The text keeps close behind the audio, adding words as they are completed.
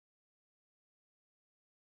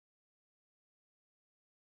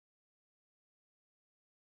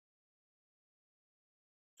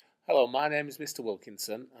Hello, my name is Mr.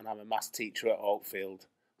 Wilkinson and I'm a maths teacher at Oakfield.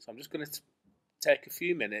 So I'm just going to take a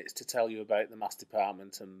few minutes to tell you about the maths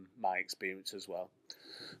department and my experience as well.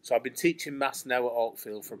 So I've been teaching maths now at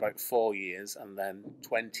Oakfield for about 4 years and then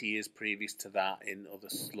 20 years previous to that in other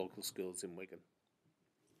local schools in Wigan.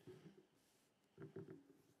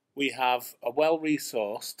 We have a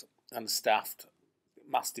well-resourced and staffed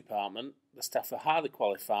maths department. The staff are highly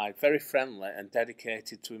qualified, very friendly and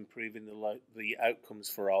dedicated to improving the outcomes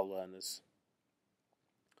for all learners.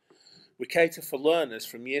 We cater for learners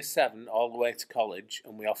from Year 7 all the way to college,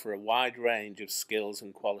 and we offer a wide range of skills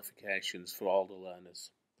and qualifications for all the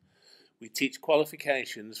learners. We teach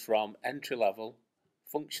qualifications from entry-level,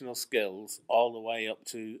 functional skills, all the way up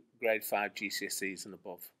to grade 5 GCSEs and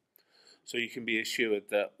above. So you can be assured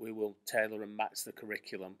that we will tailor and match the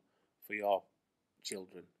curriculum for your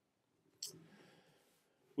children.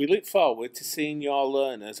 We look forward to seeing your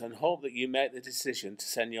learners and hope that you make the decision to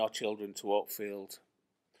send your children to Oakfield.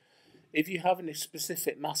 If you have any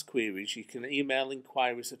specific maths queries, you can email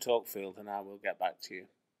inquiries@Oakfield and I will get back to you.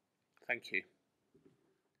 Thank you.